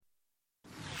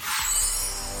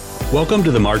Welcome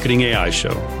to the Marketing AI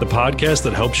Show, the podcast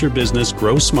that helps your business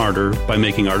grow smarter by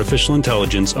making artificial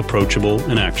intelligence approachable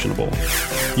and actionable.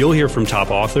 You'll hear from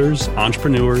top authors,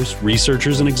 entrepreneurs,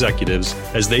 researchers, and executives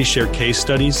as they share case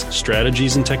studies,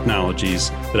 strategies, and technologies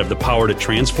that have the power to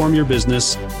transform your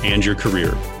business and your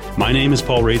career. My name is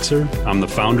Paul Raitzer. I'm the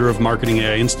founder of Marketing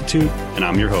AI Institute, and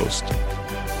I'm your host.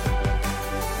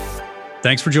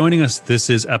 Thanks for joining us.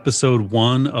 This is episode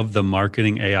 1 of the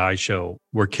Marketing AI Show.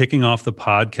 We're kicking off the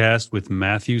podcast with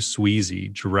Mathew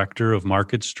Sweezey, Director of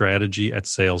Market Strategy at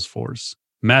Salesforce.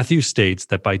 Mathew states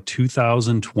that by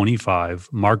 2025,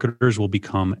 marketers will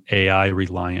become AI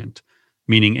reliant,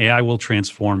 meaning AI will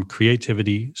transform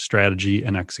creativity, strategy,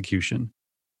 and execution.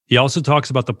 He also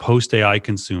talks about the post-AI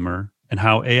consumer and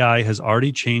how AI has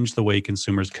already changed the way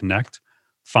consumers connect,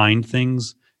 find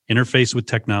things, interface with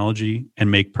technology,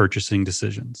 and make purchasing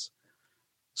decisions.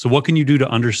 So what can you do to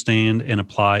understand and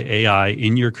apply AI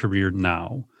in your career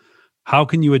now? How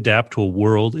can you adapt to a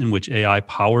world in which AI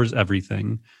powers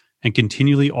everything and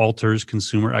continually alters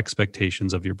consumer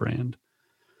expectations of your brand?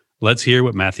 Let's hear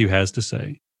what Mathew has to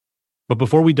say. But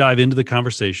before we dive into the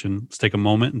conversation, let's take a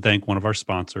moment and thank one of our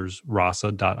sponsors,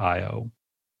 Rasa.io.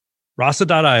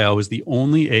 Rasa.io is the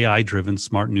only AI-driven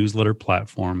smart newsletter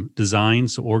platform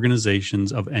designed so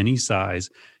organizations of any size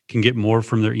can get more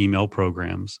from their email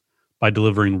programs by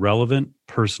delivering relevant,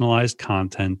 personalized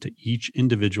content to each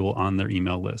individual on their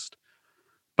email list.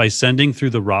 By sending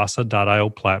through the Rasa.io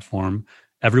platform,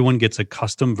 everyone gets a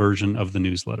custom version of the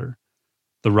newsletter.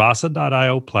 The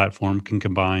Rasa.io platform can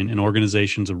combine an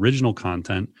organization's original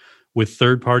content with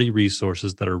third-party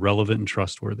resources that are relevant and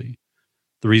trustworthy.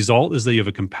 The result is that you have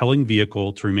a compelling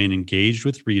vehicle to remain engaged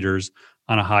with readers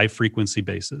on a high-frequency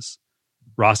basis.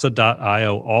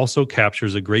 Rasa.io also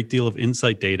captures a great deal of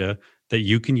insight data that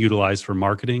you can utilize for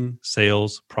marketing,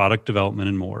 sales, product development,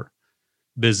 and more.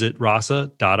 Visit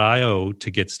Rasa.io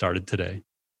to get started today.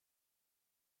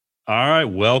 All right,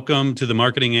 welcome to the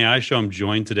Marketing AI Show. I'm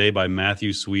joined today by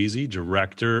Mathew Sweezey,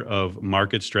 Director of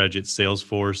Market Strategy at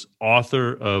Salesforce,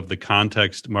 author of The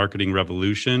Context Marketing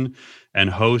Revolution, and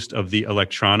host of the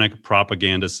Electronic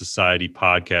Propaganda Society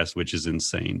podcast, which is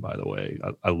insane, by the way.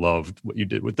 I loved what you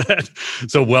did with that.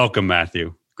 So welcome,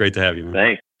 Mathew. Great to have you, man.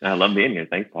 Thanks. I love being here.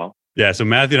 Thanks, Paul. Yeah, so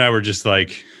Mathew and I were just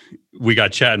like, we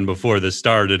got chatting before this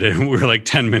started, and we were like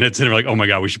 10 minutes in, and we're like, oh my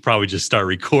God, we should probably just start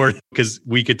recording because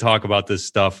we could talk about this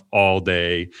stuff all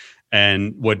day.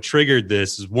 And what triggered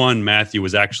this is, one, Mathew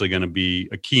was actually going to be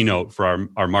a keynote for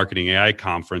our Marketing AI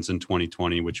conference in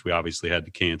 2020, which we obviously had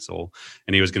to cancel.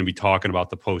 And he was going to be talking about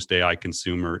the post-AI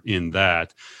consumer in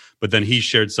that. But then he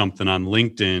shared something on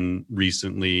LinkedIn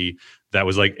recently that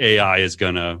was like, AI is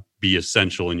going to be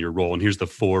essential in your role. And here's the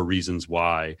 4 reasons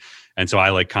why. And so I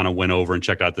like kind of went over and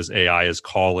checked out this AI is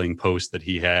calling post that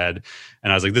he had.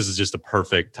 And I was like, this is just a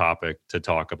perfect topic to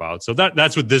talk about. So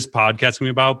that's what this podcast can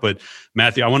be about. But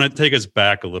Mathew, I want to take us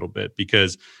back a little bit,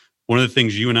 because one of the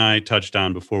things you and I touched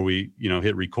on before we,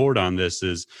 hit record on this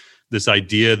is this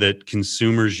idea that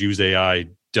consumers use AI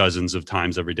dozens of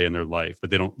times every day in their life, but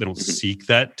they don't seek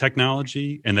that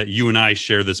technology, and that you and I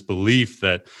share this belief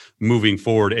that moving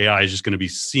forward, AI is just going to be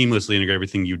seamlessly integrate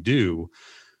everything you do.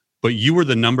 But you were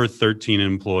the number 13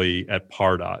 employee at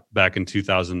Pardot back in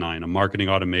 2009, a marketing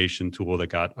automation tool that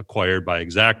got acquired by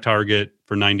ExactTarget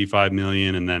for $95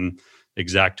 million, and then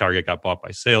ExactTarget got bought by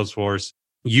Salesforce.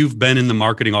 You've been in the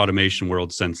marketing automation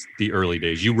world since the early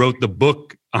days. You wrote the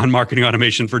book on marketing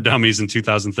automation for dummies in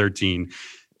 2013.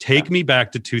 Take me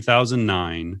back to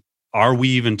 2009. Are we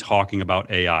even talking about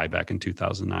AI back in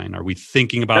 2009? Are we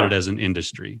thinking about it as an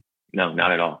industry? No,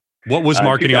 not at all. What was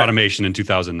marketing automation in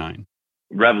 2009?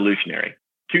 Revolutionary.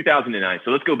 2009.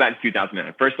 So let's go back to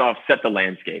 2009. First off, set the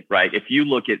landscape, right? If you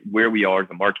look at where we are as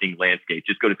a marketing landscape,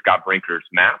 just go to Scott Brinker's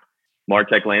map,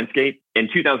 MarTech landscape. In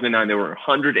 2009, there were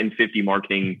 150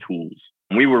 marketing tools.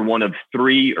 We were one of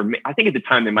 3, or I think at the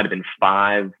time there might have been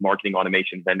 5 marketing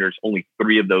automation vendors. Only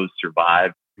 3 of those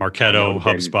survived. Marketo,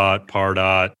 HubSpot,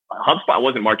 Pardot. HubSpot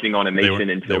wasn't marketing automation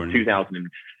until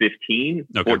 2015,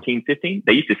 14, 15.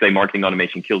 They used to say marketing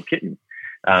automation killed kittens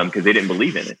because they didn't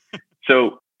believe in it.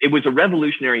 So it was a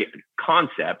revolutionary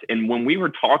concept. And when we were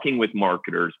talking with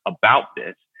marketers about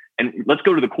this, and let's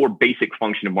go to the core basic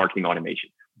function of marketing automation,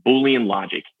 Boolean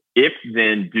logic. If,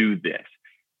 then do this.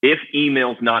 If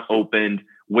email's not opened,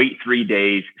 wait 3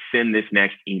 days, send this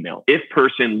next email. If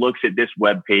person looks at this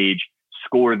web page,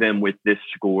 score them with this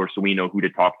score so we know who to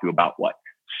talk to about what.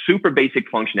 Super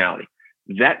basic functionality.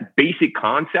 That basic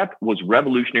concept was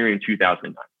revolutionary in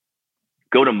 2009.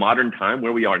 Go to modern time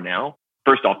where we are now.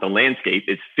 First off, the landscape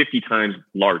is 50 times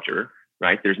larger,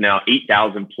 right? There's now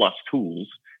 8,000 plus tools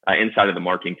inside of the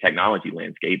marketing technology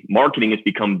landscape. Marketing has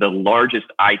become the largest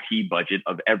IT budget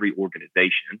of every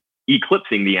organization,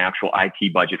 eclipsing the actual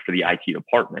IT budget for the IT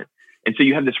department. And so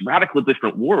you have this radically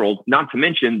different world, not to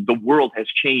mention the world has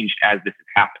changed as this has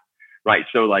happened, right?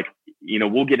 So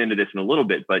we'll get into this in a little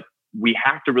bit, but we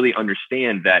have to really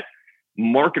understand that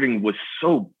marketing was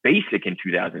so basic in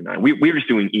 2009. We were just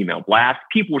doing email blasts.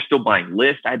 People were still buying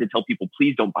lists. I had to tell people,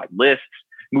 please don't buy lists.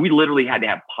 We literally had to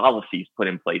have policies put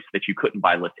in place that you couldn't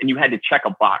buy lists. And you had to check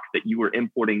a box that you were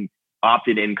importing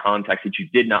opted in contacts that you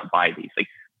did not buy these.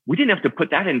 We didn't have to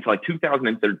put that in until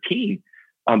 2013.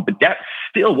 But that's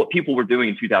still what people were doing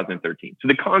in 2013. So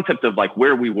the concept of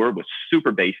where we were was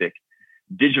super basic.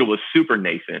 Digital was super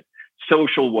nascent.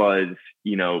 Social was,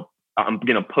 I'm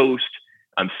going to post.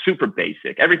 Super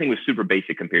basic. Everything was super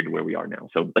basic compared to where we are now.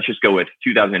 So let's just go with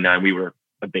 2009. We were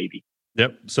a baby.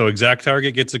 Yep. So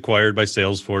ExactTarget gets acquired by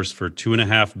Salesforce for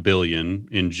 $2.5 billion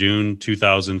in June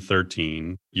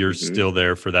 2013. You're still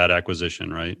there for that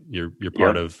acquisition, right? You're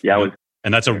part of. Yeah.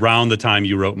 And that's around the time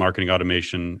you wrote Marketing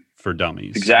Automation for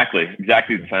Dummies. Exactly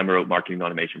the time I wrote Marketing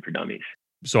Automation for Dummies.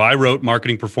 So I wrote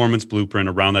Marketing Performance Blueprint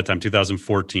around that time,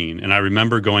 2014. And I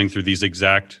remember going through these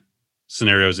exact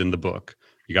scenarios in the book.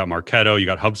 You got Marketo, you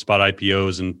got HubSpot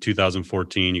IPOs in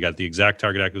 2014, you got the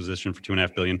ExactTarget acquisition for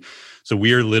 $2.5 billion. So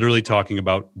we are literally talking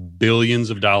about billions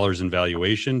of dollars in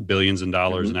valuation, billions of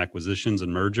dollars in acquisitions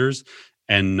and mergers,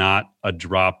 and not a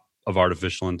drop of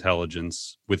artificial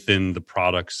intelligence within the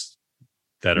products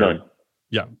that are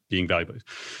being valuable.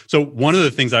 So one of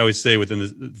the things I always say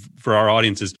for our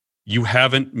audience is you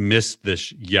haven't missed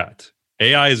this yet.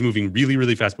 AI is moving really,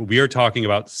 really fast, but we are talking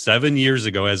about 7 years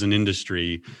ago as an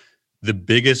industry. The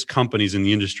biggest companies in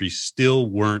the industry still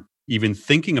weren't even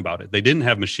thinking about it. They didn't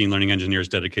have machine learning engineers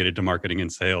dedicated to marketing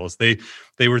and sales. They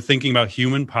were thinking about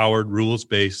human-powered,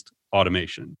 rules-based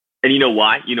automation. And you know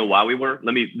why? You know why we were?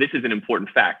 This is an important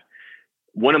fact.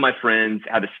 One of my friends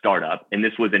had a startup, and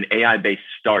this was an AI-based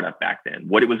startup back then.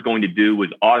 What it was going to do was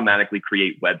automatically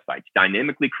create websites,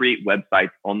 dynamically create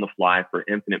websites on the fly for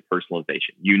infinite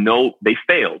personalization. They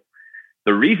failed.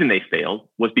 The reason they failed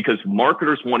was because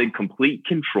marketers wanted complete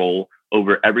control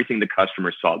over everything the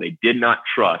customers saw. They did not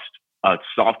trust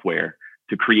software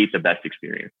to create the best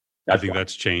experience. I think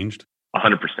that's changed.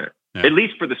 100%, at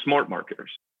least for the smart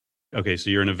marketers. Okay, so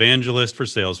you're an evangelist for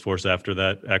Salesforce after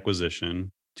that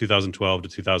acquisition, 2012 to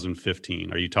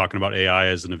 2015. Are you talking about AI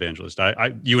as an evangelist?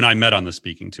 You and I met on the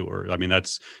speaking tour. I mean,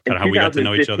 that's kind of how we got to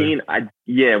know each other.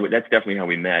 That's definitely how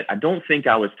we met. I don't think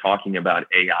I was talking about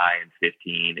AI in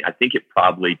 15. I think it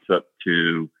probably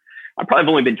I've probably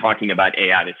only been talking about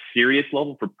AI at a serious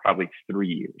level for probably 3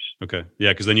 years. Okay.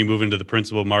 Yeah, because then you move into the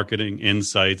principal marketing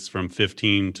insights from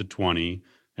 15 to 20.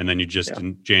 And then you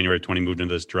in January 20 moved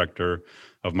into this director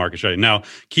of market strategy. Now,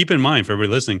 keep in mind for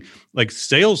everybody listening,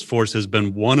 Salesforce has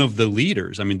been one of the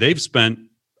leaders. I mean, they've spent,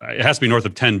 it has to be north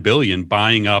of 10 billion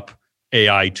buying up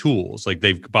AI tools.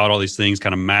 They've bought all these things,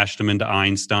 kind of mashed them into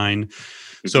Einstein.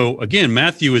 So again,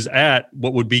 Mathew is at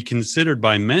what would be considered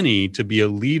by many to be a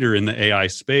leader in the AI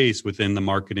space within the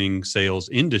marketing sales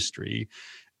industry.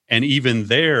 And even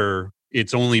there,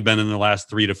 it's only been in the last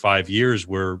 3 to 5 years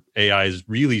where AI has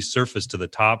really surfaced to the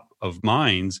top of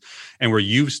minds, and where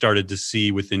you've started to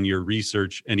see within your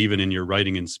research and even in your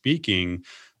writing and speaking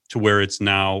to where it's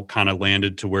now kind of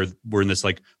landed to where we're in this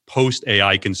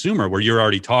post-AI consumer where you're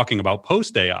already talking about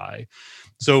post-AI.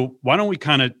 So why don't we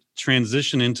kind of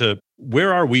transition into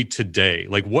where are we today?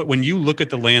 When you look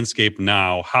at the landscape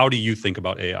now, how do you think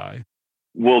about AI?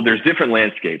 Well, there's different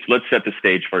landscapes. Let's set the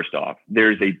stage first off.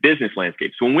 There's a business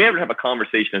landscape. So when we ever have a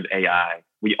conversation of AI,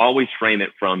 we always frame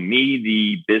it from me,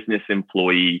 the business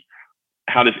employee.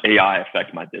 How does AI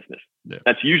affect my business? Yeah.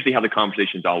 That's usually how the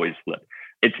conversation's always flipped.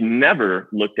 It's never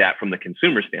looked at from the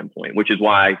consumer standpoint, which is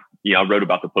why I wrote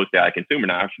about the post-AI consumer.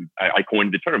 Now, actually, I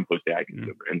coined the term post-AI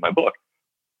consumer in my book.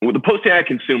 With the post-AI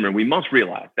consumer, we must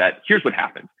realize that here's what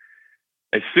happens.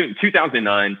 As soon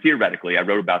 2009, theoretically, I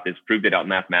wrote about this, proved it out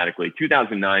mathematically.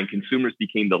 2009, consumers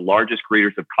became the largest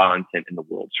creators of content in the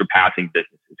world, surpassing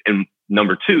businesses. And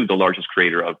number two, the largest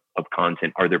creator of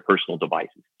content are their personal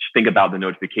devices. Just think about the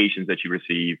notifications that you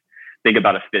receive. Think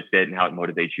about a Fitbit and how it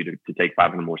motivates you to take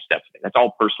 500 more steps a day. That's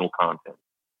all personal content.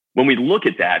 When we look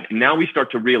at that, now we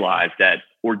start to realize that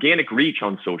organic reach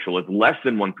on social is less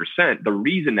than 1%. The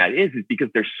reason that is because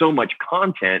there's so much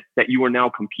content that you are now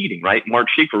competing, right? Mark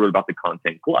Schaefer wrote about the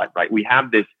content glut, right? We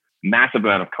have this massive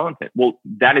amount of content. Well,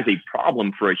 that is a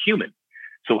problem for a human.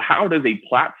 So how does a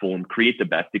platform create the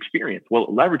best experience? Well,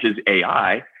 it leverages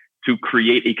AI to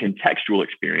create a contextual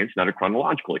experience, not a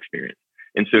chronological experience.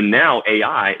 And so now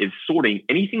AI is sorting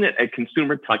anything that a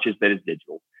consumer touches that is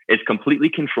digital. It's completely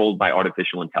controlled by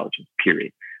artificial intelligence,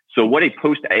 period. So what a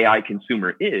post-AI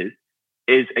consumer is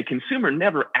a consumer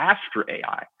never asked for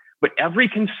AI, but every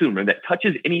consumer that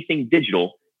touches anything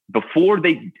digital before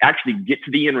they actually get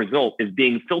to the end result is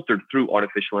being filtered through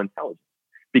artificial intelligence,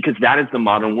 because that is the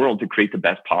modern world to create the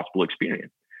best possible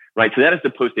experience, right? So that is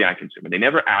the post-AI consumer. They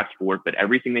never asked for it, but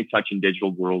everything they touch in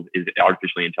digital world is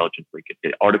artificially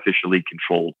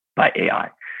controlled by AI.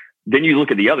 Then you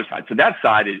look at the other side. So that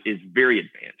side is very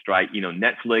advanced, right?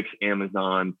 Netflix,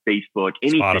 Amazon, Facebook,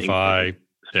 anything. Spotify.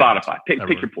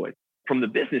 Pick your point. From the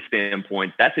business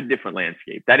standpoint, that's a different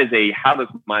landscape. That is how does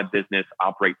my business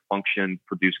operate, function,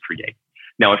 produce, create?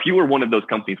 Now, if you were one of those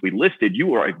companies we listed,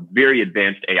 you are a very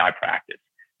advanced AI practice,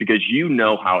 because you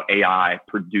know how AI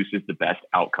produces the best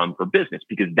outcome for business,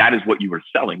 because that is what you are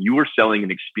selling. You are selling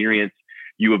an experience.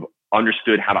 You have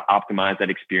understood how to optimize that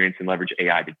experience and leverage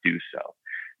AI to do so.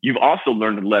 You've also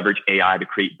learned to leverage AI to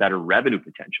create better revenue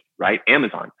potential, right?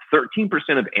 Amazon, 13%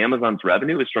 of Amazon's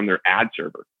revenue is from their ad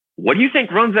server. What do you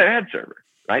think runs that ad server,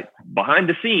 right? Behind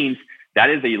the scenes,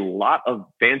 that is a lot of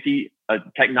fancy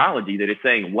technology that is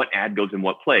saying what ad goes in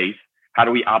what place. How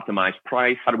do we optimize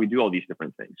price? How do we do all these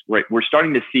different things? Right? We're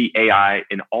starting to see AI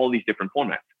in all these different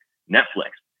formats.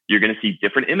 Netflix, you're going to see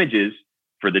different images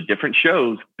for the different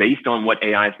shows based on what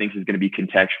AI thinks is going to be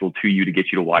contextual to you to get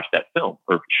you to watch that film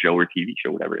or show or TV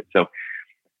show, whatever it is. So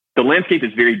the landscape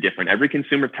is very different. Every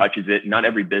consumer touches it. Not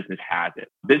every business has it.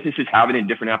 Businesses have it in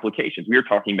different applications. We were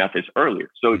talking about this earlier.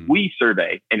 So if we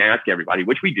survey and ask everybody,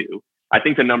 which we do, I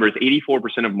think the number is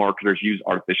 84% of marketers use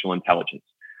artificial intelligence.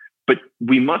 But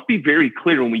we must be very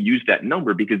clear when we use that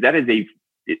number, because that is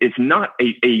it's not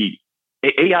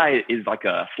AI is like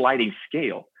a sliding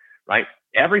scale, right?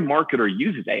 Every marketer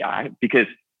uses AI because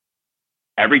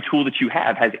every tool that you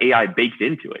have has AI baked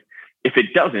into it. If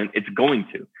it doesn't, it's going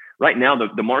to. Right now,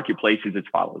 the marketplace is as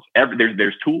follows.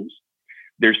 There's tools.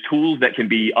 There's tools that can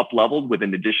be up-leveled with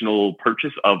an additional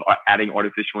purchase of adding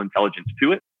artificial intelligence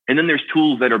to it. And then there's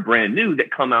tools that are brand new that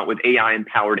come out with AI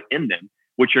empowered in them,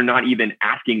 which are not even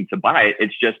asking to buy it.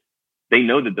 It's just they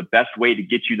know that the best way to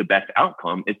get you the best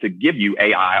outcome is to give you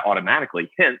AI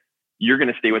automatically. Hence, you're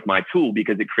going to stay with my tool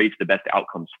because it creates the best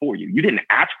outcomes for you. You didn't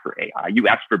ask for AI. You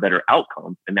asked for better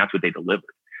outcomes, and that's what they delivered.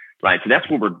 Right. So that's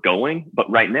where we're going. But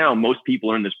right now, most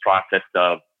people are in this process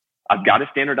of, I've got a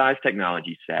standardized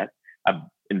technology set. I've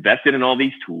invested in all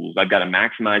these tools. I've got to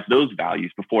maximize those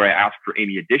values before I ask for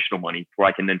any additional money before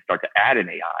I can then start to add an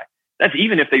AI. That's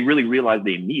even if they really realize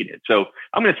they need it. So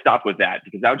I'm going to stop with that,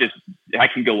 because I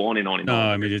can go on and on and on.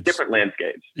 I mean, it's different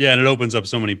landscapes. Yeah. And it opens up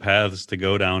so many paths to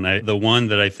go down. The one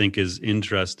that I think is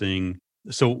interesting.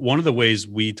 So one of the ways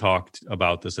we talked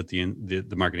about this at the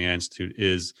Marketing AI Institute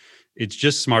is it's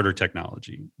just smarter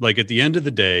technology. Like at the end of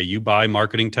the day, you buy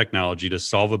marketing technology to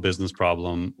solve a business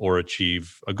problem or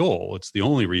achieve a goal. It's the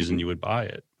only reason you would buy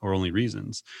it, or only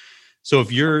reasons. So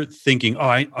if you're thinking,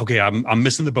 I'm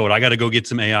missing the boat, I got to go get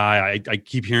some AI. I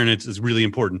keep hearing it's really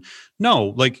important.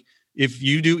 No, like if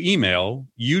you do email,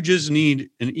 you just need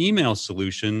an email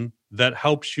solution that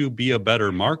helps you be a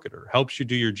better marketer, helps you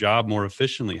do your job more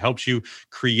efficiently, helps you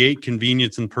create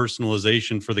convenience and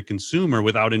personalization for the consumer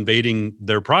without invading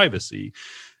their privacy.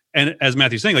 And as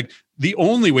Matthew's saying, like the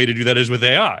only way to do that is with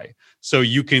AI. So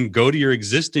you can go to your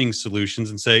existing solutions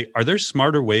and say, are there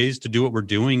smarter ways to do what we're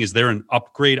doing? Is there an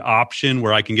upgrade option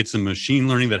where I can get some machine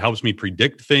learning that helps me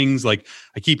predict things? Like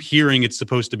I keep hearing it's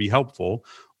supposed to be helpful.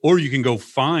 Or you can go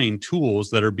find tools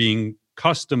that are being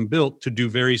custom built to do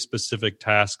very specific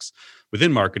tasks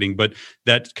within marketing. But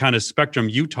that kind of spectrum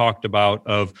you talked about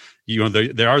of,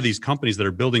 there are these companies that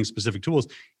are building specific tools.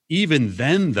 Even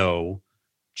then, though,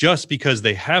 just because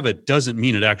they have it doesn't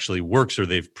mean it actually works or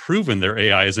they've proven their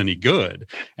AI is any good.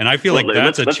 And I feel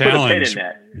that's a challenge.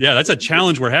 Yeah, that's a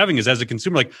challenge we're having is as a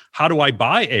consumer, like, how do I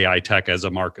buy AI tech as a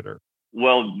marketer?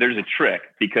 Well, there's a trick,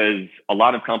 because a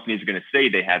lot of companies are going to say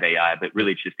they have AI, but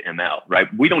really it's just ML, right?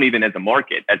 We don't even, as a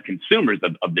market, as consumers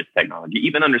of this technology,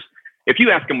 even if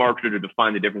you ask a marketer to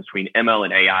define the difference between ML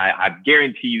and AI, I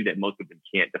guarantee you that most of them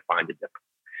can't define the difference.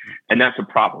 And that's a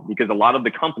problem, because a lot of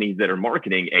the companies that are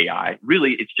marketing AI,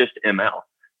 really, it's just ML,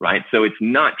 right? So it's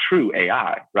not true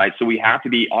AI, right? So we have to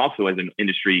be also, as an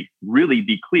industry, really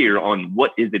be clear on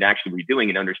what is it actually we're doing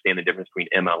and understand the difference between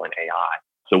ML and AI.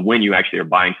 So when you actually are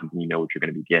buying something, you know what you're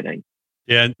going to be getting.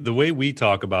 Yeah, the way we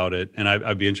talk about it, and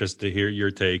I'd be interested to hear your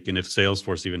take, and if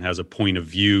Salesforce even has a point of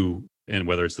view, and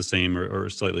whether it's the same or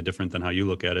slightly different than how you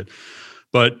look at it.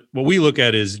 But what we look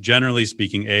at is, generally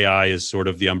speaking, AI is sort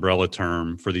of the umbrella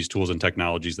term for these tools and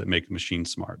technologies that make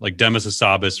machines smart. Like Demis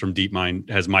Hassabis from DeepMind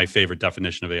has my favorite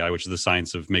definition of AI, which is the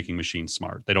science of making machines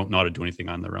smart. They don't know how to do anything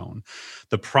on their own.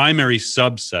 The primary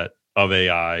subset of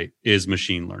AI is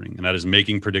machine learning, and that is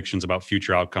making predictions about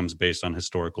future outcomes based on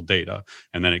historical data.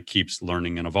 And then it keeps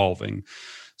learning and evolving.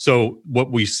 So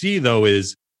what we see, though,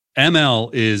 is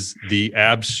ML is the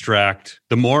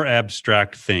more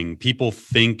abstract thing. People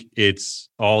think it's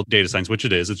all data science, which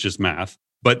it is. It's just math.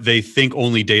 But they think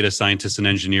only data scientists and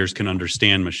engineers can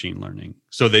understand machine learning.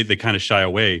 So they kind of shy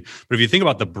away. But if you think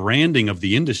about the branding of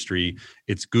the industry,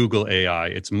 it's Google AI,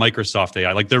 it's Microsoft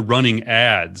AI. Like, they're running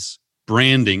ads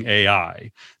branding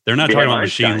AI. They're not talking about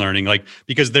machine learning, like,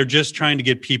 because they're just trying to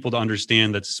get people to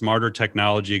understand that smarter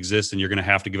technology exists and you're going to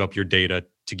have to give up your data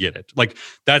to get it. Like,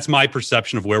 that's my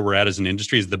perception of where we're at as an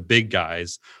industry, is the big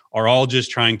guys are all just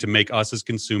trying to make us as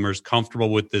consumers comfortable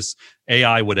with this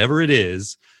AI, whatever it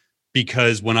is.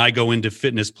 Because when I go into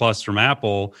Fitness Plus from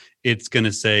Apple, it's going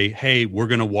to say, hey, we're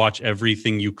going to watch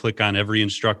everything you click on, every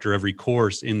instructor, every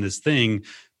course in this thing,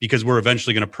 because we're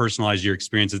eventually going to personalize your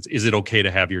experience. Is it okay to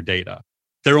have your data?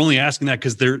 They're only asking that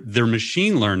because their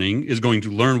machine learning is going to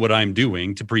learn what I'm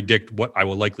doing to predict what I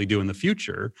will likely do in the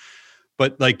future.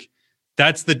 But like,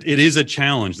 it is a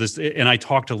challenge. And I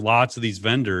talk to lots of these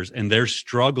vendors, and they're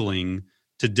struggling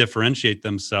to differentiate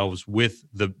themselves with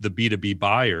the B2B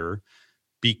buyer,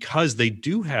 because they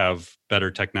do have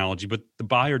better technology, but the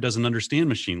buyer doesn't understand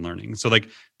machine learning. So like,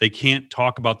 they can't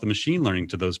talk about the machine learning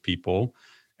to those people.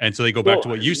 And so they go back to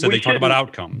what you said, they talk about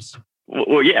outcomes.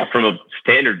 Well, yeah, from a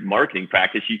standard marketing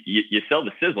practice, you sell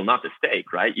the sizzle, not the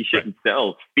steak, right? You shouldn't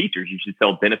sell features. You should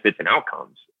sell benefits and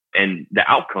outcomes. And the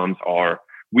outcomes are,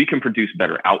 we can produce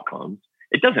better outcomes.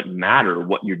 It doesn't matter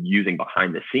what you're using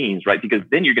behind the scenes, right? Because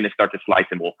then you're going to start to slice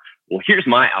and, well, here's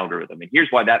my algorithm, and here's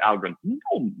why that algorithm.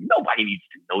 No, nobody needs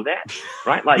to know that,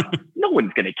 right? Like, no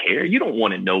one's going to care. You don't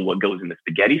want to know what goes in the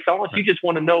spaghetti sauce. You just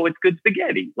want to know it's good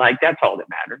spaghetti. Like, that's all that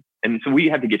matters. And so we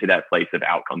have to get to that place of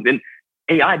outcomes. And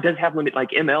AI does have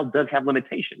like ML does have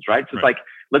limitations, right? So it's like,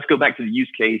 let's go back to the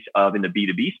use case of in the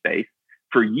B2B space.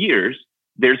 For years,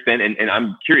 there's been, and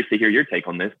I'm curious to hear your take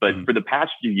on this, but for the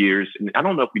past few years, and I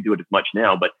don't know if we do it as much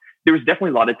now, but there was definitely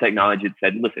a lot of technology that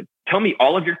said, listen, tell me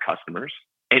all of your customers,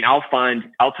 and I'll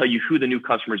tell you who the new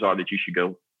customers are that you should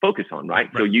go focus on, right?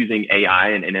 So using AI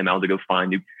and ML to go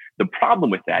find the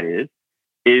problem with that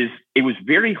is it was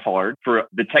very hard for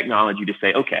the technology to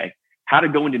say, okay, how to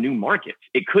go into new markets.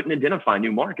 It couldn't identify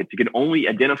new markets. It could only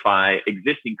identify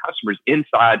existing customers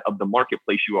inside of the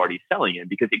marketplace you're already selling in,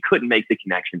 because it couldn't make the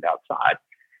connections outside.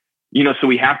 So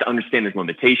we have to understand there's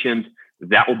limitations.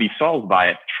 That will be solved by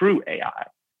a true AI,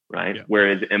 right? Yeah.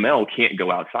 Whereas ML can't go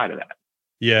outside of that.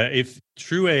 Yeah, if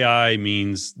true AI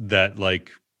means that,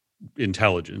 like,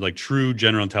 intelligence, like true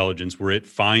general intelligence, where it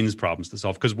finds problems to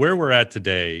solve. Because where we're at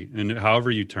today, and however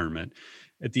you term it,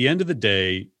 at the end of the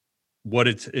day, what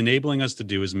it's enabling us to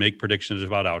do is make predictions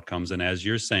about outcomes. And as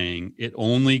you're saying, it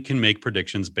only can make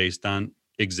predictions based on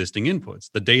existing inputs,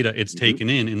 the data it's taken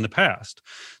in the past.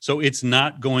 So it's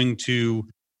not going to,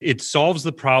 it solves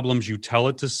the problems you tell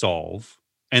it to solve.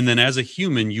 And then as a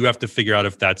human, you have to figure out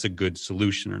if that's a good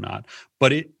solution or not.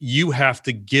 But you have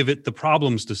to give it the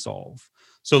problems to solve.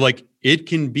 So like, it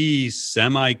can be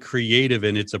semi-creative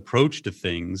in its approach to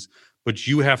things, but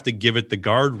you have to give it the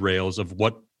guardrails of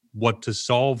what to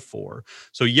solve for.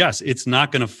 So yes, it's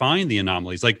not going to find the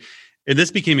anomalies. Like, and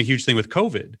this became a huge thing with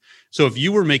COVID. So if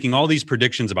you were making all these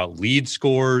predictions about lead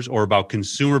scores or about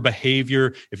consumer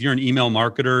behavior, if you're an email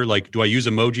marketer, like, do I use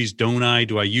emojis? Don't I?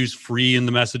 Do I use free in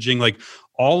the messaging? Like,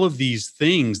 all of these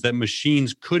things that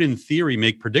machines could, in theory,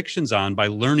 make predictions on by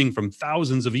learning from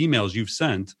thousands of emails you've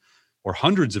sent, or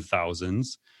hundreds of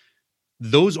thousands,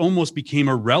 those almost became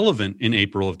irrelevant in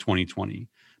April of 2020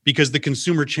 because the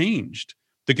consumer changed.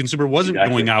 The consumer wasn't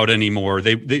going out anymore.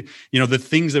 They the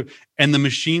things that, and the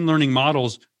machine learning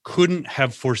models couldn't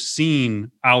have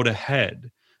foreseen out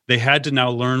ahead. They had to now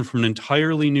learn from an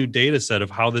entirely new data set of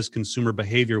how this consumer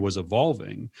behavior was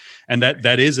evolving. And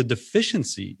that is a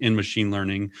deficiency in machine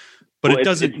learning, but it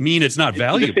doesn't mean it's not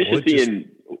valuable.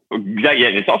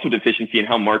 It's also a deficiency in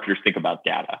how marketers think about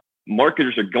data.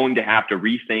 Marketers are going to have to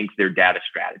rethink their data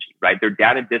strategy, right? Their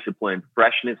data discipline,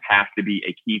 freshness has to be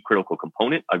a key critical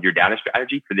component of your data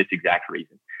strategy for this exact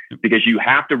reason. Because you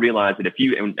have to realize that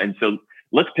and so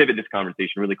let's pivot this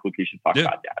conversation really quickly to talk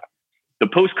about data. The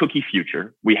post-cookie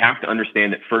future, we have to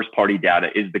understand that first-party data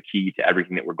is the key to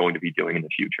everything that we're going to be doing in the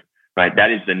future, right? That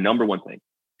is the number one thing.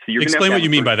 So explain what you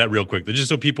mean by that real quick, just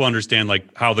so people understand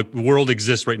like how the world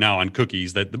exists right now on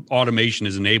cookies, that the automation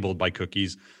is enabled by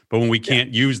cookies, but when we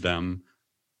can't use them,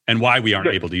 and why we aren't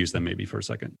able to use them, maybe for a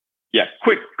second. Yeah,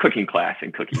 quick cooking class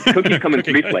in cookies. Cookies come in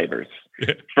three flavors.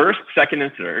 First, second,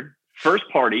 and third. First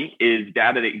party is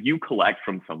data that you collect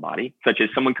from somebody, such as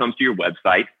someone comes to your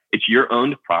website. It's your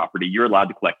owned property. You're allowed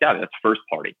to collect data. That's first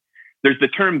party. There's the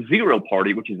term zero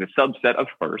party, which is a subset of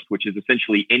first, which is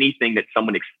essentially anything that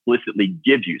someone explicitly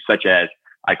gives you, such as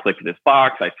I clicked this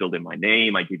box, I filled in my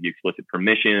name, I give you explicit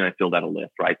permission, and I filled out a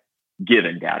list, right?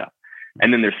 Given data.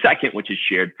 And then there's second, which is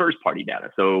shared first party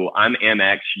data. So I'm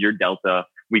Amex, you're Delta.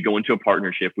 We go into a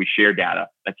partnership, we share data.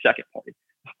 That's second party.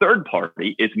 Third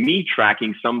party is me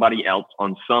tracking somebody else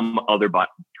on some other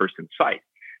person's site.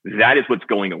 That is what's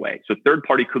going away. So third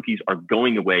party cookies are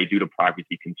going away due to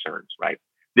privacy concerns, right?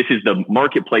 This is the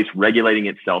marketplace regulating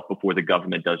itself before the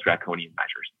government does draconian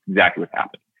measures. Exactly what's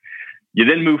happening. You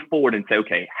then move forward and say,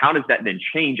 okay, how does that then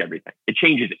change everything? It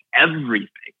changes everything.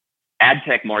 Ad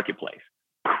tech marketplace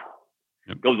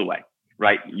goes away,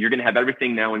 right? You're going to have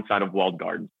everything now inside of walled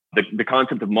gardens. The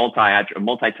concept of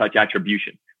multi-touch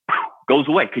attribution goes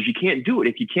away because you can't do it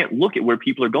if you can't look at where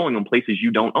people are going on places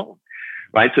you don't own,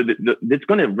 right? So that's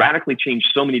going to radically change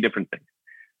so many different things.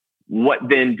 What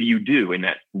then do you do in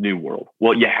that new world?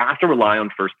 Well, you have to rely on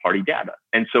first-party data.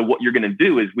 And so what you're going to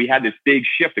do is we had this big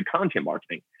shift to content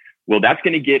marketing. Well, that's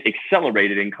going to get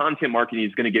accelerated and content marketing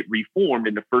is going to get reformed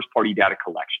into first-party data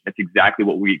collection. That's exactly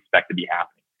what we expect to be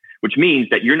happening, which means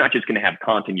that you're not just going to have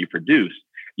content you produce.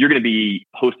 You're going to be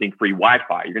hosting free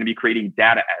Wi-Fi. You're going to be creating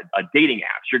dating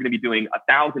apps. You're going to be doing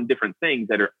 1,000 different things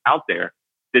that are out there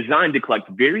designed to collect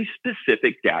very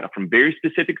specific data from very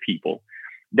specific people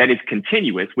that is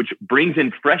continuous, which brings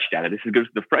in fresh data. This goes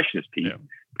to the freshness piece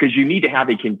because you need to have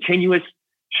a continuous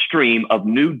stream of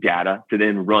new data to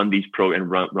then run these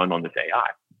run on this AI.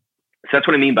 So that's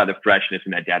what I mean by the freshness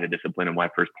and that data discipline and why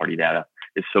first-party data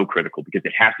is so critical because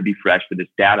it has to be fresh for this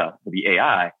data, for the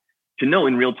AI, to know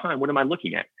in real time, what am I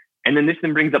looking at? And then this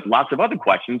then brings up lots of other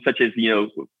questions, such as,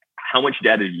 how much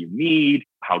data do you need?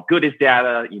 How good is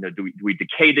data? Do we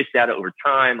decay this data over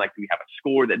time? Like, do we have a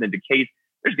score that then decays?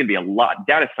 There's going to be a lot.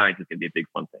 Data science is going to be a big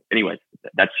fun thing. Anyways,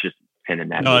 that's just pen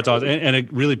and that. No, that's awesome. And a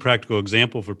really practical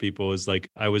example for people is like,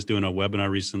 I was doing a webinar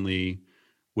recently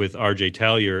with RJ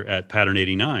Tallier at Pattern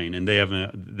 89, and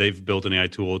they've built an AI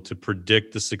tool to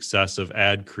predict the success of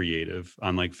ad creative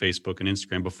on like Facebook and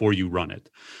Instagram before you run it.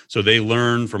 So they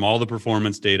learn from all the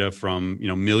performance data from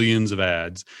millions of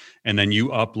ads, and then you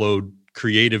upload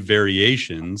creative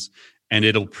variations, and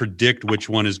it'll predict which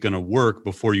one is going to work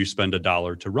before you spend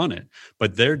 $1 to run it.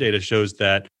 But their data shows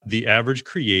that the average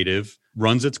creative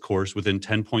runs its course within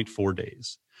 10.4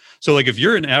 days. So like if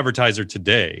you're an advertiser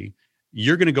today,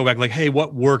 you're going to go back like, hey,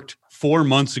 what worked 4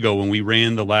 months ago when we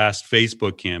ran the last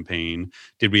Facebook campaign?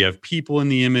 Did we have people in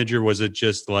the image, or was it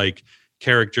just like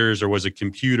characters, or was it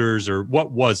computers, or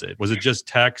what was it? Was it just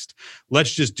text?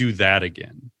 Let's just do that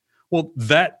again. Well,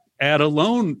 that ad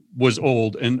alone was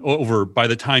old and over by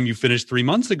the time you finished 3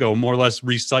 months ago, more or less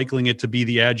recycling it to be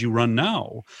the ad you run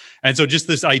now. And so just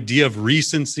this idea of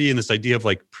recency and this idea of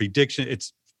like prediction,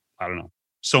 I don't know.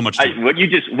 So much. What you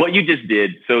just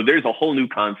did. So there's a whole new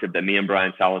concept that me and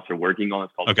Brian Salas are working on.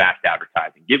 It's called fast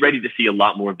advertising. Get ready to see a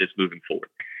lot more of this moving forward.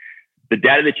 The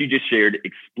data that you just shared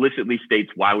explicitly states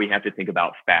why we have to think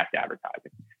about fast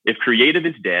advertising. If creative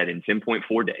is dead in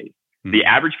 10.4 days, the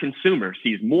average consumer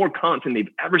sees more content they've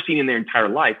ever seen in their entire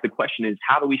life. The question is,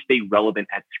 how do we stay relevant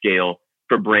at scale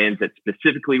for brands that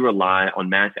specifically rely on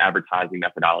mass advertising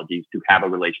methodologies to have a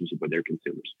relationship with their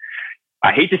consumers?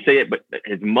 I hate to say it, but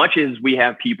as much as we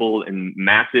have people in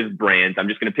massive brands, I'm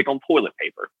just going to pick on toilet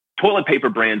paper. Toilet paper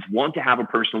brands want to have a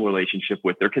personal relationship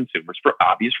with their consumers for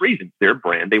obvious reasons. Their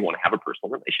brand, they want to have a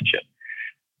personal relationship.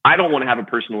 I don't want to have a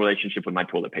personal relationship with my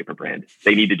toilet paper brand.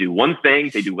 They need to do one thing.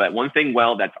 They do that one thing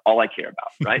well. That's all I care about,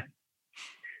 right?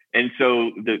 And so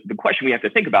the question we have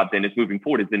to think about then is moving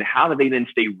forward is then how do they then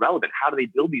stay relevant? How do they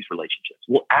build these relationships?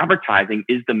 Well, advertising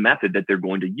is the method that they're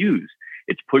going to use.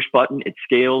 It's push button, it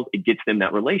scales, it gets them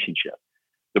that relationship.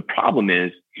 The problem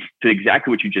is, to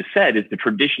exactly what you just said, is the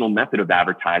traditional method of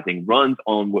advertising runs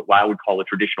on what I would call a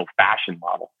traditional fashion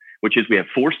model, which is we have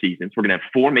 4 seasons. We're going to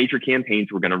have 4 major campaigns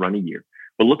we're going to run a year.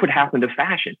 But look what happened to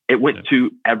fashion. It went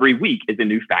to every week is a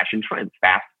new fashion trend,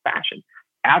 fast fashion.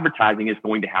 Advertising is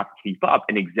going to have to keep up.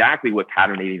 And exactly what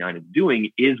Pattern 89 is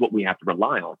doing is what we have to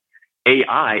rely on.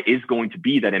 AI is going to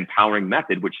be that empowering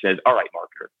method, which says, all right,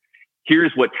 marketer,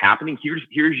 here's what's happening.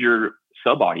 Here's your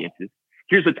sub audiences.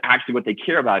 Here's what's actually what they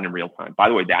care about in real time. By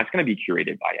the way, that's going to be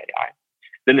curated by AI.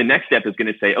 Then the next step is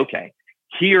going to say, okay,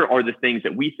 here are the things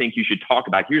that we think you should talk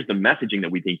about. Here's the messaging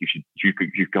that we think you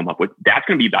could come up with. That's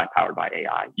going to be powered by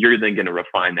AI. You're then going to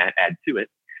refine that, add to it.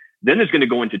 Then there's going to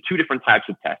go into 2 different types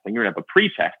of testing. You're going to have a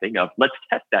pre-testing of let's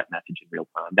test that message in real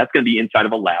time. That's going to be inside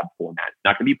of a lab format. It's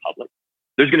not going to be public.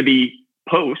 There's going to be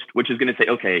post, which is going to say,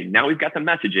 okay, now we've got the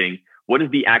messaging. What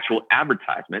is the actual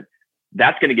advertisement?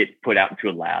 That's going to get put out into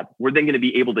a lab. We're then going to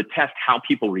be able to test how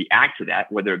people react to that,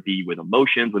 whether it be with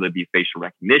emotions, whether it be facial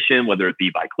recognition, whether it be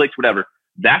by clicks, whatever.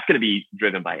 That's going to be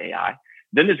driven by AI.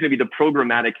 Then there's going to be the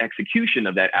programmatic execution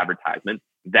of that advertisement.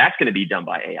 That's going to be done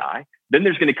by AI. Then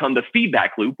there's going to come the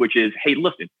feedback loop, which is, hey,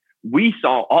 listen, we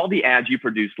saw all the ads you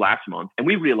produced last month, and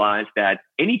we realized that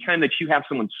anytime that you have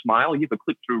someone smile, you have a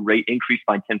click-through rate increase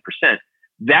by 10%.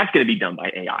 That's going to be done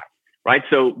by AI. Right.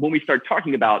 So when we start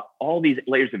talking about all these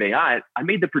layers of AI, I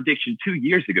made the prediction 2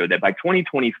 years ago that by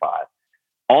 2025,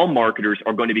 all marketers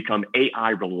are going to become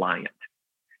AI reliant.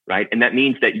 Right. And that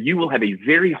means that you will have a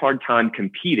very hard time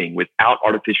competing without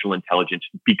artificial intelligence,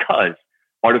 because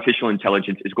artificial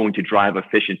intelligence is going to drive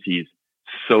efficiencies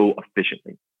so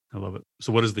efficiently. I love it.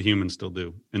 So what does the human still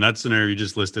do? In that scenario, you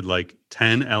just listed like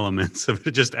 10 elements of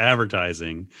just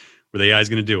advertising where the AI is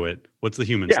going to do it. What's the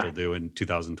human still do in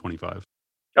 2025?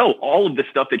 Oh, all of the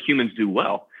stuff that humans do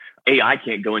well. AI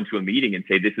can't go into a meeting and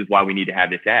say, this is why we need to have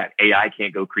this ad. AI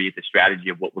can't go create the strategy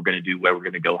of what we're going to do, where we're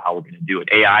going to go, how we're going to do it.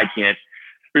 AI can't,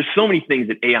 there's so many things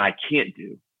that AI can't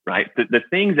do, right? The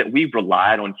things that we've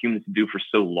relied on humans to do for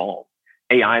so long,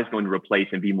 AI is going to replace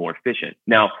and be more efficient.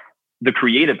 Now, the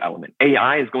creative element,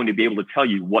 AI is going to be able to tell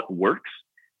you what works.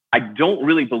 I don't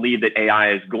really believe that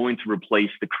AI is going to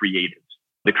replace the creatives.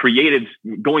 The creatives,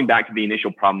 going back to the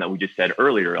initial problem that we just said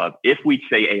earlier of, if we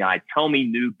say AI, tell me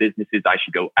new businesses I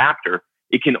should go after,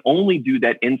 it can only do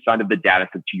that inside of the data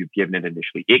that you've given it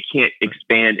initially. It can't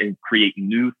expand and create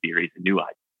new theories and new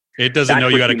ideas. It doesn't know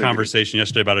you had a conversation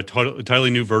yesterday about a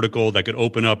entirely new vertical that could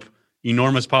open up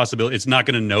enormous possibility. It's not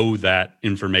going to know that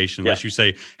information unless you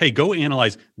say, hey, go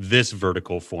analyze this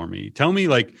vertical for me. Tell me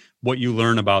like what you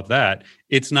learn about that.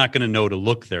 It's not going to know to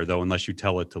look there though, unless you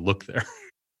tell it to look there.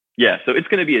 Yeah, so it's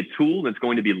going to be a tool that's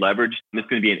going to be leveraged. It's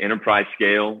going to be an enterprise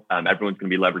scale. Everyone's going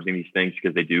to be leveraging these things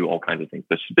because they do all kinds of things.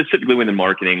 But specifically within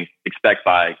marketing, expect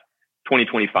by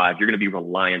 2025, you're going to be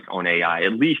reliant on AI,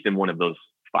 at least in one of those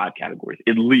 5 categories,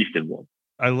 at least in one.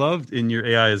 I loved in your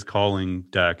AI is Calling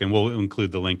deck, and we'll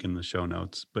include the link in the show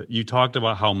notes, but you talked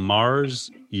about how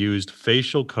Mars used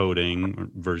facial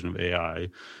coding, version of AI,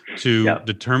 to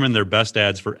determine their best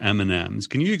ads for M&Ms.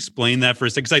 Can you explain that for a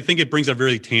second? Because I think it brings a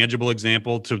very tangible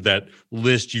example to that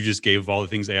list you just gave of all the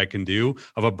things AI can do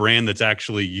of a brand that's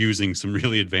actually using some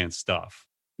really advanced stuff.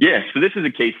 Yeah, so this is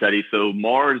a case study. So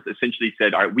Mars essentially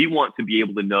said, all right, we want to be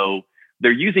able to know.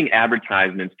 They're using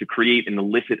advertisements to create and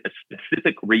elicit a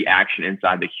specific reaction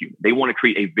inside the human. They want to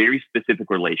create a very specific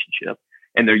relationship,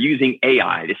 and they're using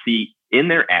AI to see in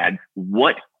their ads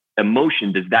what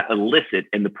emotion does that elicit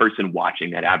in the person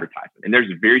watching that advertisement. And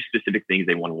there's very specific things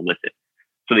they want to elicit.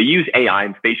 So they use AI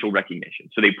and facial recognition.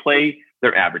 So they play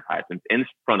their advertisements in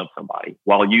front of somebody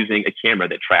while using a camera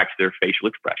that tracks their facial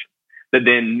expression, that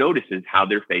then notices how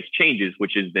their face changes,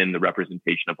 which is then the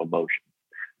representation of emotion.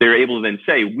 They're able to then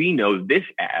say, we know this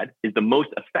ad is the most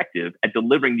effective at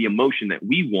delivering the emotion that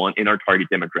we want in our target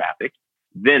demographic.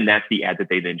 Then that's the ad that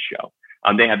they then show.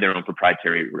 They have their own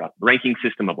proprietary ranking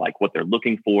system of like what they're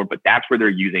looking for, but that's where they're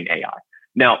using AI.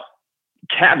 Now,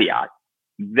 caveat,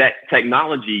 that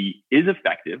technology is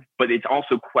effective, but it's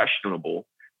also questionable.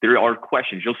 There are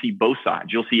questions. You'll see both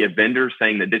sides. You'll see a vendor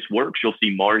saying that this works. You'll see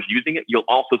Mars using it. You'll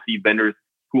also see vendors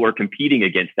who are competing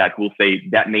against that, who will say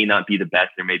that may not be the best.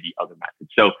 There may be other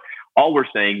methods. So all we're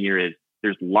saying here is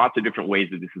there's lots of different ways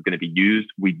that this is going to be used.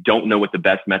 We don't know what the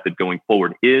best method going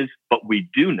forward is, but we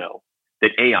do know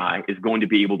that AI is going to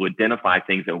be able to identify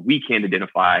things that we can't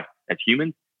identify as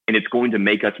humans, and it's going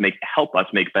to help us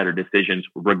make better decisions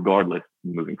regardless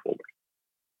moving forward.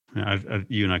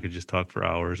 You and I could just talk for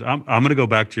hours. I'm going to go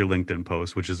back to your LinkedIn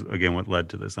post, which is again what led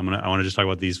to this. I want to just talk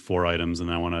about these 4 items, and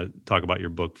I want to talk about your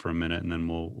book for a minute, and then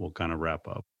we'll kind of wrap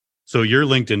up. So your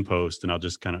LinkedIn post, and I'll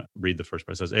just kind of read the first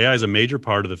part. It says, AI is a major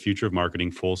part of the future of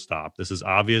marketing, full stop. This is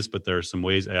obvious, but there are some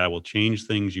ways AI will change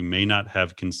things you may not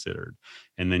have considered.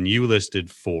 And then you listed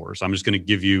 4. So I'm just going to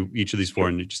give you each of these 4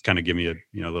 and you just kind of give me a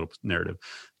little narrative.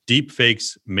 Deep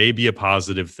fakes may be a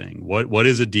positive thing. What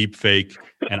is a deep fake?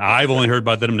 And I've only heard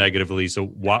about them negatively. So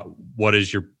what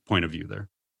is your point of view there?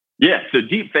 Yeah. So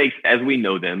deep fakes, as we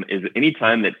know them, is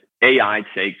anytime that AI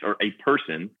takes, or a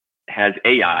person has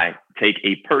AI take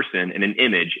a person and an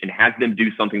image and has them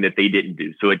do something that they didn't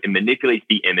do. So it manipulates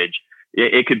the image.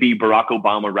 It could be Barack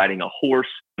Obama riding a horse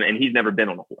and he's never been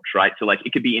on a horse, right? So like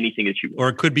it could be anything that you want. Or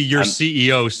it could be your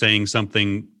CEO saying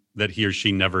something that he or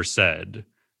she never said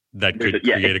that could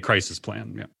create a crisis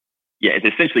plan. Yeah, it's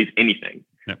essentially anything.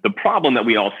 Yeah. The problem that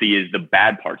we all see is the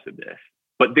bad parts of this,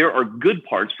 but there are good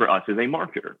parts for us as a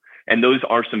marketer. And those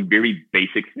are some very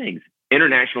basic things.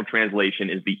 International translation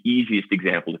is the easiest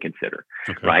example to consider,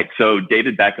 right? So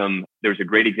David Beckham, there's a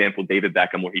great example, David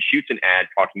Beckham, where he shoots an ad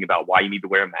talking about why you need to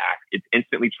wear a mask. It's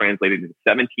instantly translated into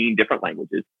 17 different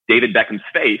languages. David Beckham's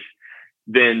face,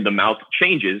 then the mouth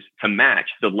changes to match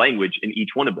the language in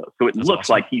each one of those. So it looks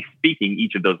like he's speaking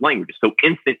each of those languages. So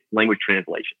instant language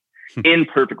translation,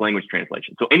 imperfect language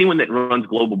translation. So anyone that runs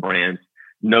global brands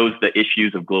knows the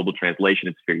issues of global translation.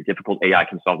 It's very difficult. AI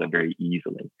can solve that very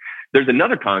easily. There's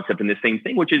another concept in the same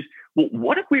thing, which is, well,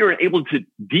 what if we were able to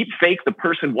deep fake the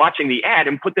person watching the ad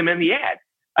and put them in the ad?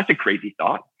 That's a crazy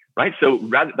thought, right? So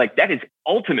rather like that is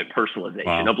ultimate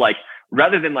personalization of like,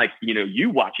 rather than like, you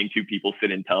watching two people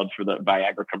sit in tubs for the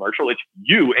Viagra commercial, it's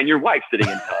you and your wife sitting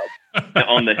in tubs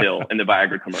on the hill in the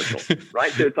Viagra commercial,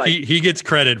 right? So it's like he gets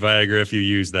credit, Viagra, if you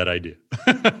use that idea.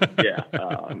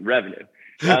 Revenue.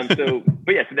 So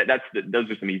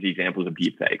those are some easy examples of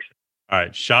deep fakes. All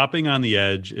right. Shopping on the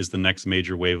edge is the next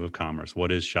major wave of commerce.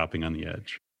 What is shopping on the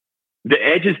edge? The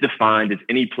edge is defined as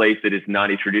any place that is not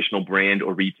a traditional brand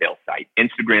or retail site.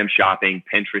 Instagram shopping,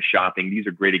 Pinterest shopping, these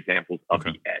are great examples of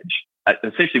the edge.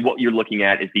 Essentially, what you're looking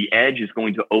at is the edge is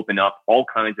going to open up all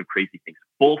kinds of crazy things.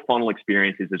 Full funnel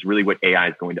experiences is really what AI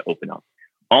is going to open up.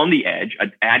 On the edge,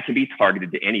 an ad can be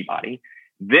targeted to anybody.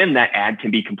 Then that ad can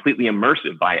be completely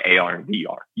immersive by AR and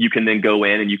VR. You can then go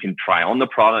in and you can try on the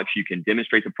products. You can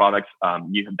demonstrate the products.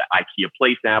 You have the IKEA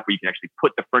Place app where you can actually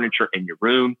put the furniture in your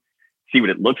room, see what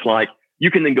it looks like.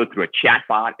 You can then go through a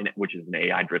chatbot, which is an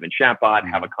AI-driven chatbot,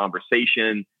 have a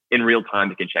conversation in real time.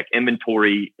 It can check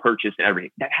inventory, purchase, and everything.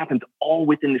 That happens all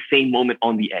within the same moment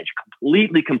on the edge,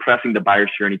 completely compressing the buyer's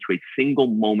journey to a single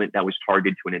moment that was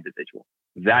targeted to an individual.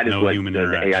 That is what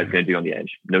the AI is going to do on the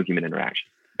edge. No human interaction.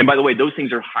 And by the way, those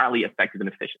things are highly effective and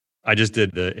efficient. I just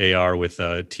did the AR with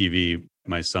TV.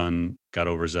 My son got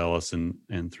overzealous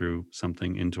and threw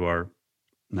something into our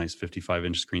nice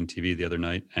 55-inch screen TV the other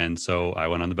night. And so I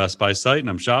went on the Best Buy site and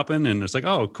I'm shopping and it's like,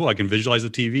 oh, cool. I can visualize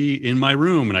the TV in my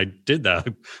room. And I did that.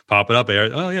 Pop it up. AR.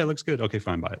 Oh, yeah, it looks good. Okay,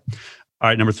 fine, buy it. All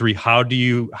right, number 3, how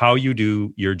you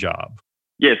do your job?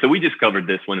 Yeah, so we just covered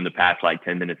this one in the past, like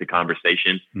 10 minutes of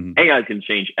conversation. AI can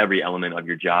change every element of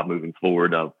your job moving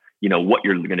forward of what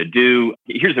you're going to do.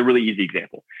 Here's a really easy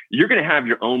example. You're going to have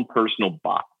your own personal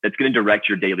bot that's going to direct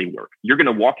your daily work. You're going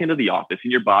to walk into the office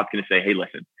and your bot's going to say, hey,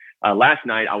 listen, last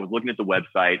night I was looking at the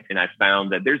website and I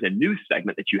found that there's a new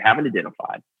segment that you haven't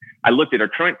identified. I looked at our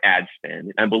current ad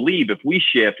spend and I believe if we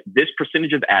shift this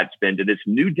percentage of ad spend to this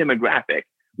new demographic,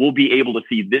 we'll be able to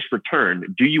see this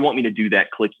return. Do you want me to do that?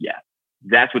 Click yes.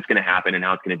 That's what's going to happen and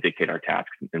how it's going to dictate our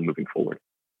tasks and moving forward.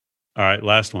 All right,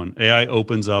 last one. AI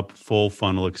opens up full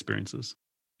funnel experiences.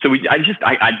 So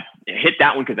I hit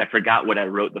that one because I forgot what I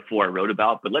wrote before I wrote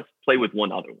about, but let's play with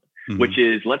one other one, which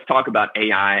is let's talk about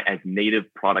AI as native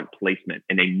product placement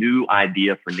and a new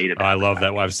idea for native advertising. I love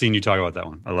that one. I've seen you talk about that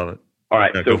one. I love it. All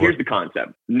right, so here's the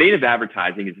concept. Native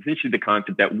advertising is essentially the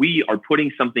concept that we are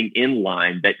putting something in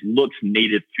line that looks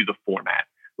native to the format.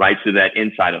 Right, so that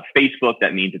inside of Facebook,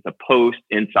 that means it's a post.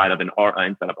 Inside of inside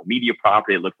of a media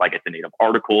property, it looks like it's a native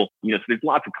article. So there's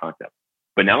lots of concepts.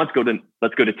 But now let's go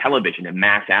to television and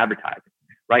mass advertising.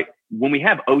 Right, when we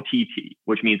have OTT,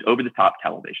 which means over the top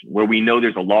television, where we know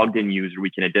there's a logged in user, we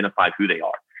can identify who they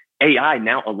are. AI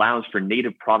now allows for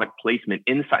native product placement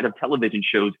inside of television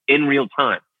shows in real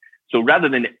time. So rather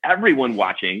than everyone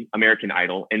watching American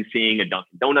Idol and seeing a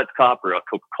Dunkin' Donuts cup or a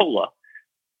Coca-Cola,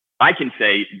 I can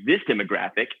say this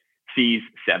demographic sees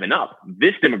 7-Up.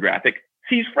 This demographic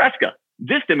sees Fresca.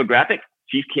 This demographic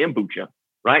sees kombucha,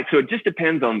 right? So it just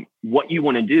depends on what you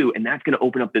want to do. And that's going to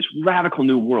open up this radical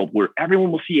new world where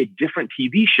everyone will see a different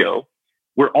TV show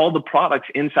where all the products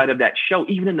inside of that show,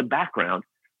 even in the background,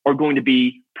 are going to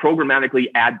be programmatically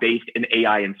ad-based and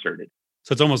AI inserted.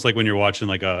 So it's almost like when you're watching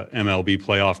like a MLB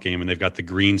playoff game and they've got the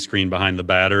green screen behind the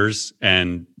batters.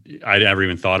 And I never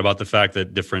even thought about the fact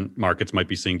that different markets might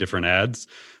be seeing different ads.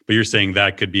 But you're saying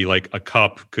that could be like a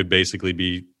cup could basically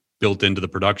be built into the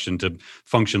production to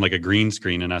function like a green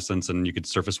screen in essence. And you could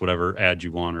surface whatever ad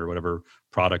you want or whatever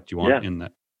product you want in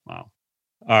that. Wow.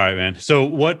 All right, man. So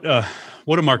what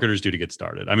do marketers do to get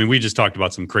started? I mean, we just talked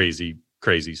about some crazy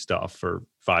stuff for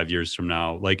 5 years from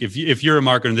now. Like if you're a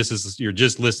marketer and you're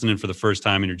just listening for the first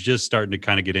time and you're just starting to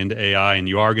kind of get into AI and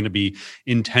you are going to be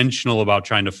intentional about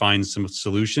trying to find some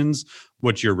solutions,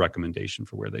 what's your recommendation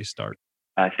for where they start?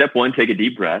 Step 1, take a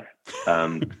deep breath.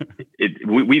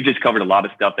 We've just covered a lot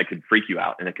of stuff that could freak you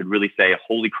out and that could really say,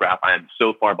 holy crap, I am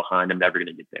so far behind. I'm never going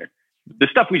to get there. The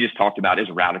stuff we just talked about is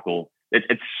radical.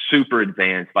 It's super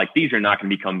advanced. Like these are not going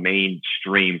to become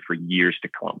mainstream for years to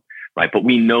come. Right. But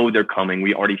we know they're coming.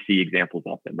 We already see examples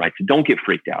of them. Right. So don't get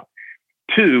freaked out.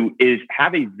 2 is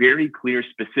have a very clear,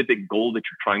 specific goal that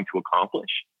you're trying to accomplish,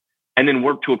 and then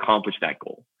work to accomplish that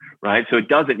goal, right? So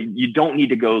you don't need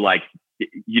to go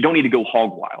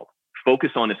hog wild.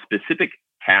 Focus on a specific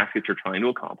task that you're trying to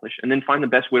accomplish, and then find the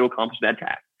best way to accomplish that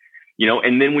task.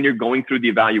 And then when you're going through the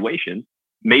evaluation,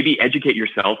 maybe educate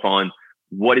yourself on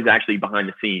what is actually behind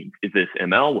the scenes. Is this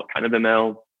ML? What kind of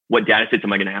ML? What data sets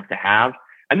am I going to have?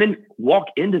 And then walk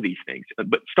into these things,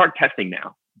 but start testing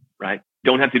now, right?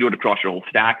 Don't have to do it across your whole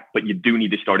stack, but you do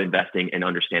need to start investing and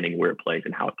understanding where it plays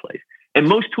and how it plays. And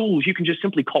most tools, you can just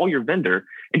simply call your vendor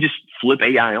and just flip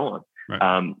AI on. Right.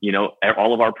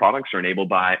 All of our products are enabled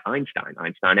by Einstein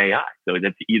AI. So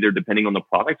that's either, depending on the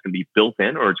product, it's going to be built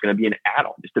in or it's going to be an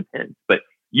add-on. Just depends. But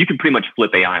you can pretty much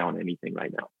flip AI on anything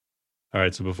right now. All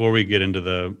right. So before we get into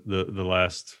the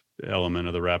last element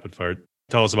of the rapid fire,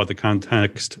 tell us about the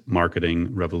context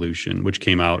marketing revolution, which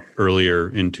came out earlier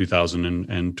in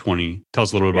 2020. Tell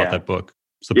us a little bit about that book.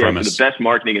 The premise. So the best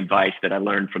marketing advice that I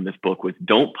learned from this book was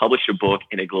don't publish a book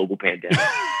in a global pandemic,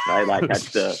 right? Like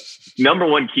that's the number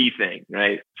one key thing,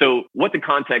 right? So what the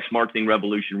context marketing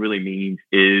revolution really means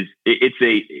is it's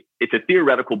a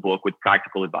theoretical book with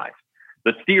practical advice.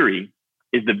 The theory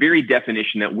is the very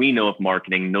definition that we know of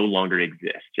marketing no longer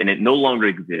exists. And it no longer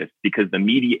exists because the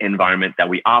media environment that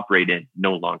we operate in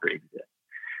no longer exists.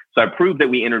 So I proved that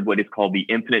we entered what is called the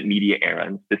infinite media era,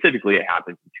 and specifically it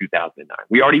happened in 2009.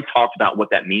 We already talked about what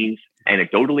that means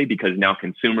anecdotally because now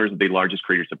consumers are the largest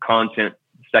creators of content.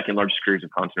 The second largest creators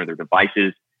of content are their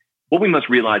devices. What we must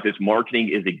realize is marketing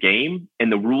is a game, and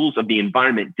the rules of the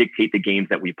environment dictate the games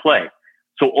that we play.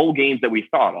 So old games that we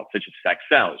thought of, such as sex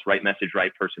sells, right message,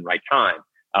 right person, right time.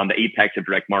 The apex of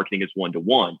direct marketing is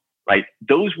 1-to-1, right?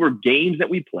 Those were games that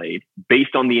we played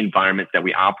based on the environment that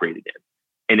we operated in.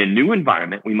 In a new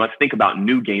environment, we must think about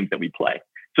new games that we play.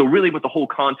 So really what the whole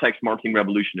context marketing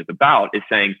revolution is about is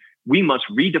saying we must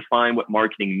redefine what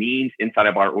marketing means inside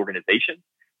of our organization.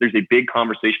 There's a big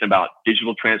conversation about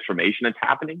digital transformation that's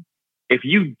happening. If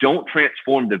you don't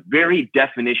transform the very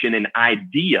definition and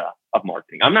idea of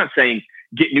marketing, I'm not saying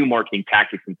get new marketing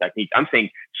tactics and techniques. I'm saying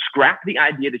scrap the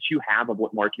idea that you have of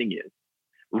what marketing is,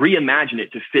 reimagine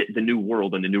it to fit the new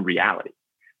world and the new reality.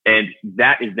 And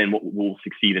that is then what will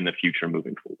succeed in the future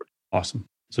moving forward. Awesome.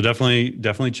 So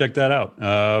definitely check that out.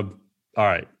 All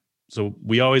right. So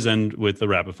we always end with the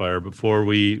rapid fire. Before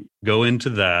we go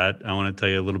into that, I want to tell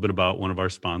you a little bit about one of our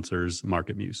sponsors,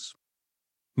 MarketMuse.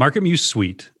 MarketMuse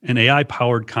Suite, an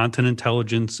AI-powered content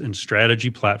intelligence and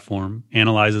strategy platform,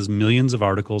 analyzes millions of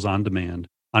articles on demand,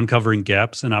 uncovering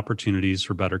gaps and opportunities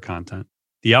for better content.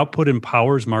 The output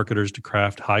empowers marketers to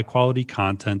craft high-quality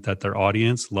content that their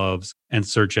audience loves and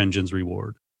search engines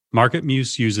reward.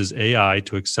 MarketMuse uses AI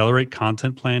to accelerate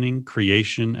content planning,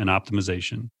 creation, and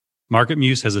optimization.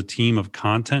 MarketMuse has a team of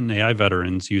content and AI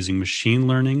veterans using machine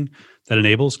learning that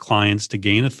enables clients to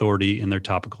gain authority in their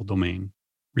topical domain.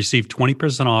 Receive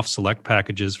 20% off select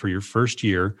packages for your first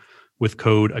year with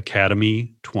code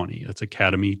ACADEMY20. That's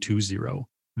ACADEMY20.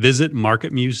 Visit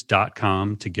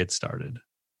marketmuse.com to get started.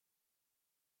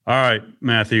 All right,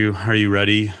 Matthew, are you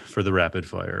ready for the rapid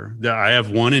fire? I have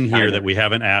one in here that we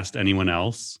haven't asked anyone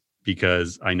else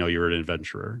because I know you're an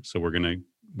adventurer. So we're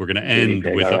gonna end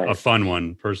with a fun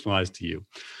one, personalized to you.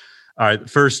 All right,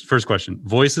 first question: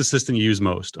 voice assistant you use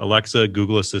most? Alexa,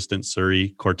 Google Assistant,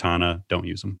 Siri, Cortana. Don't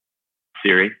use them.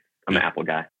 Siri. I'm an Apple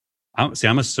guy.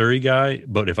 I'm a Siri guy,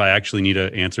 but if I actually need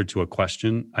an answer to a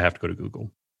question, I have to go to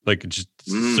Google. Like just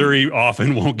Siri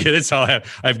often won't get it. So I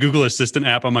have Google Assistant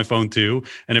app on my phone too.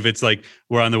 And if it's like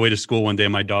we're on the way to school one day,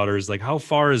 my daughter is like, "How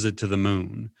far is it to the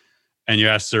moon?" And you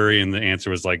ask Siri, and the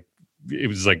answer was like, it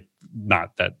was like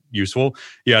not that useful.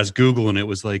 You ask Google, and it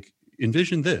was like,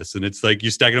 "Envision this," and it's like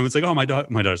you stack it up. It's like, oh, my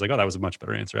daughter's like, "Oh, that was a much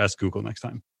better answer. Ask Google next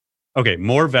time." Okay,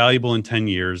 more valuable in 10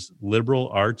 years: liberal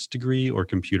arts degree or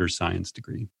computer science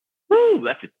degree? Ooh,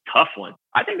 that's a tough one.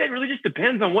 I think that really just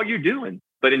depends on what you're doing.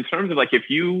 But in terms of like,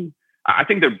 I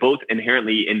think they're both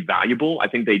inherently invaluable. I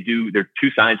think they're two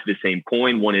sides to the same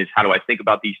coin. One is how do I think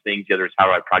about these things? The other is how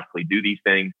do I practically do these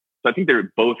things? So I think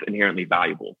they're both inherently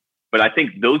valuable. But I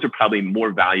think those are probably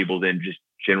more valuable than just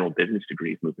general business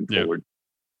degrees moving forward.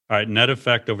 All right, net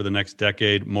effect over the next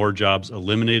decade: more jobs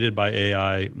eliminated by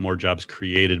AI, more jobs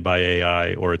created by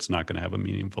AI, or it's not going to have a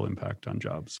meaningful impact on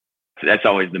jobs? So that's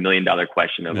always the $1 million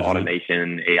question of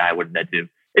automation, AI, what does that do?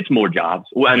 It's more jobs.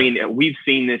 Well, I mean, we've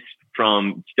seen this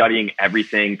from studying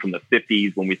everything from the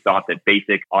 50s when we thought that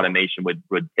basic automation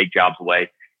would take jobs away.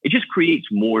 It just creates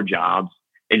more jobs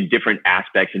in different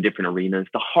aspects and different arenas.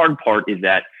 The hard part is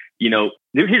that,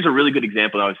 here's a really good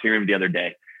example I was hearing the other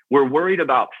day. We're worried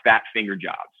about fat finger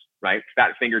jobs, right?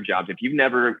 Fat finger jobs. If you've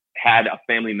never had a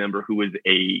family member who is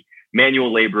a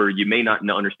manual labor, you may not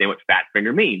understand what fat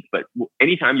finger means, but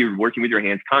anytime you're working with your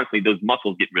hands constantly, those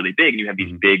muscles get really big and you have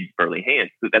these big burly hands.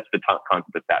 So that's the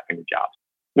concept of fat finger jobs.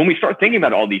 When we start thinking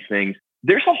about all these things,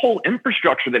 there's a whole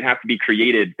infrastructure that has to be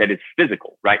created that is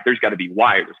physical, right? There's got to be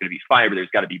wire, there's got to be fiber, there's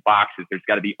got to be boxes, there's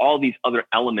got to be all these other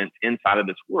elements inside of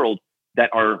this world that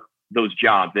are those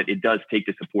jobs that it does take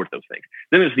to support those things.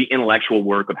 Then there's the intellectual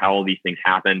work of how all these things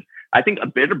happen. I think a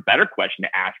better question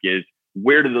to ask is,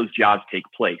 where do those jobs take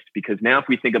place? Because now if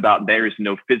we think about there is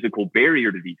no physical barrier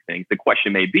to these things, the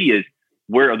question may be is,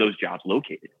 where are those jobs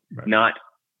located? Right. Not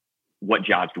what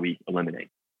jobs do we eliminate?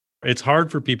 It's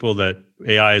hard for people that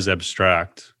AI is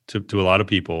abstract to a lot of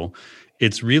people.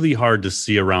 It's really hard to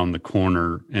see around the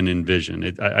corner and envision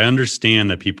it. I understand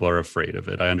that people are afraid of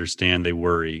it. I understand they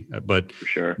worry, but for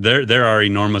sure, there are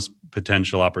enormous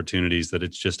potential opportunities that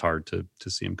it's just hard to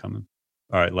see them coming.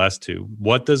 All right, last two.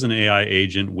 What does an AI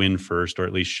agent win first, or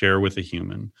at least share with a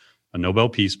human? A Nobel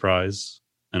Peace Prize,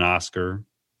 an Oscar,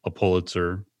 a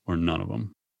Pulitzer, or none of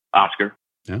them? Oscar.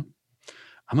 Yeah.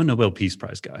 I'm a Nobel Peace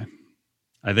Prize guy.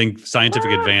 I think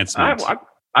scientific advancement.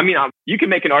 I mean, you can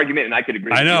make an argument, and I could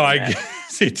agree. I know. I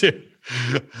see too.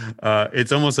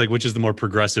 It's almost like which is the more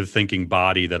progressive thinking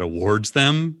body that awards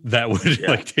them that would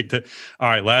like take the. All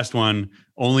right, last one.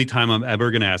 Only time I'm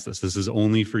ever going to ask this. This is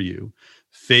only for you.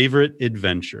 Favorite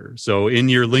adventure. So in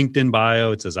your LinkedIn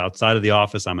bio, it says outside of the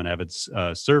office, I'm an avid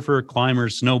surfer, climber,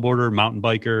 snowboarder, mountain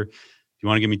biker. If you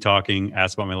want to get me talking,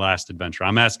 ask about my last adventure.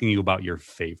 I'm asking you about your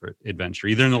favorite adventure,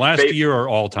 either in the last year or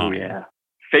all time. Oh, yeah.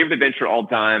 Favorite adventure all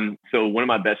time. So one of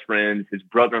my best friends, his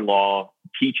brother-in-law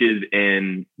teaches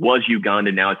was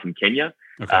Uganda. Now it's in Kenya.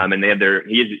 Okay. And they have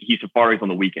he safaris on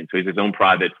the weekend. So he has his own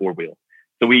private 4-wheel.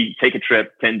 So we take a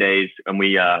trip 10 days and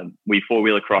we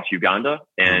 4-wheel across Uganda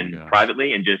and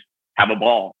privately and just have a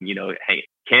ball,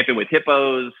 camping with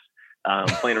hippos,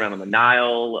 playing around on the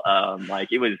Nile.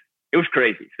 It was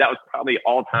crazy. So that was probably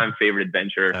all-time favorite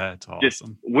adventure. That's awesome. Just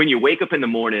when you wake up in the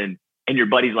morning and your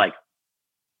buddy's like,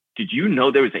 did you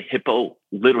know there was a hippo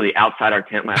literally outside our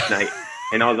tent last night?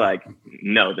 And I was like,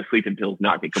 no, the sleeping pills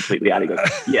knocked me completely out. He goes,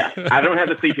 yeah, I don't have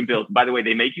the sleeping pills. By the way,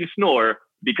 they make you snore.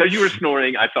 Because you were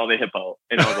snoring, I saw the hippo.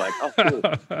 And I was like, oh, cool.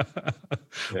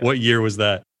 Yeah. What year was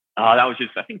that? That was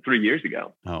just, I think, 3 years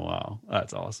ago. Oh, wow.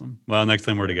 That's awesome. Well, next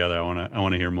time we're together, I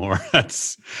want to hear more.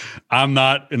 I'm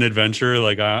not an adventurer.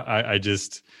 Like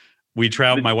we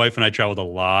travel, my wife and I traveled a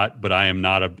lot, but I am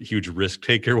not a huge risk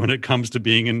taker when it comes to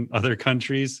being in other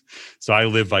countries. So I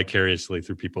live vicariously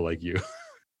through people like you.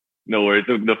 No worries.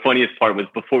 The funniest part was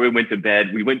before we went to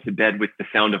bed with the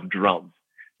sound of drums.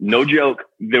 No joke.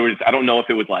 I don't know if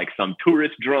it was like some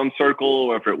tourist drum circle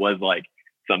or if it was like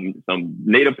some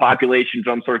native population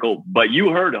drum circle, but you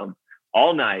heard them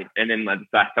all night. And then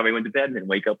that's how we went to bed and then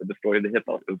wake up with the story of the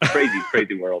hippo. It was crazy,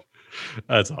 crazy world.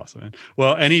 That's awesome, man.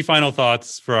 Well, any final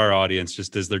thoughts for our audience,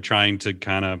 just as they're trying to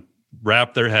kind of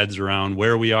wrap their heads around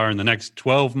where we are in the next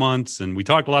 12 months? And we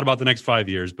talked a lot about the next 5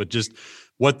 years, but just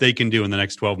what they can do in the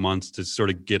next 12 months to sort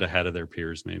of get ahead of their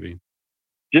peers, maybe.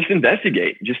 Just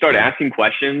investigate, just start asking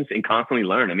questions and constantly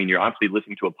learn. I mean, you're obviously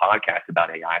listening to a podcast about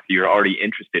AI, so you're already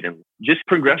interested in just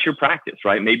progress your practice,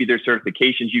 right? Maybe there's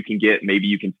certifications you can get. Maybe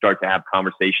you can start to have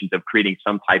conversations of creating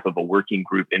some type of a working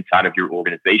group inside of your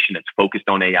organization that's focused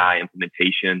on AI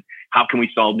implementation. How can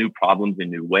we solve new problems in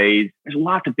new ways? There's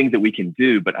lots of things that we can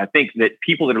do, but I think that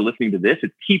people that are listening to this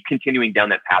is keep continuing down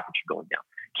that path that you're going down.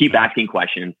 Keep asking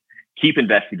questions, keep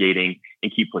investigating,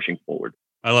 and keep pushing forward.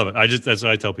 I love it. That's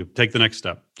what I tell people. Take the next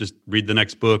step. Just read the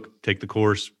next book, take the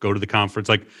course, go to the conference.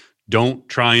 Like, don't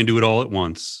try and do it all at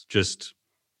once. Just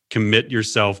commit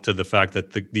yourself to the fact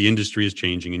that the industry is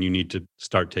changing and you need to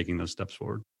start taking those steps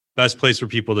forward. Best place for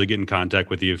people to get in contact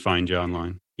with you, find you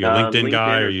online. You're a LinkedIn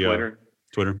guy or you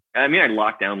Twitter? I mean, I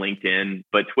locked down LinkedIn,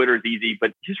 but Twitter is easy.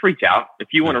 But just reach out. If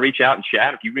you want to reach out and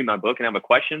chat, if you read my book and have a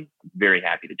question, I'm very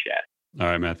happy to chat. All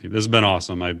right, Mathew. This has been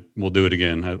awesome. We'll do it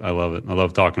again. I love it. I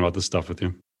love talking about this stuff with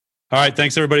you. All right.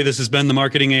 Thanks, everybody. This has been the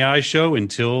Marketing AI Show.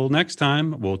 Until next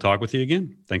time, we'll talk with you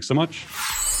again. Thanks so much.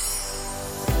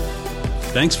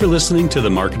 Thanks for listening to the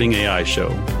Marketing AI Show.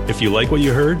 If you like what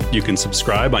you heard, you can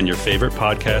subscribe on your favorite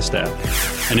podcast app.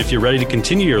 And if you're ready to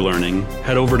continue your learning,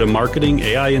 head over to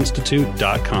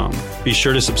marketingaiinstitute.com. Be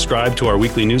sure to subscribe to our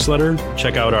weekly newsletter,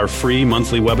 check out our free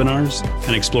monthly webinars,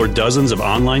 and explore dozens of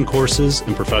online courses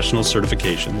and professional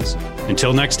certifications.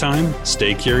 Until next time,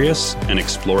 stay curious and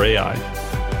explore AI.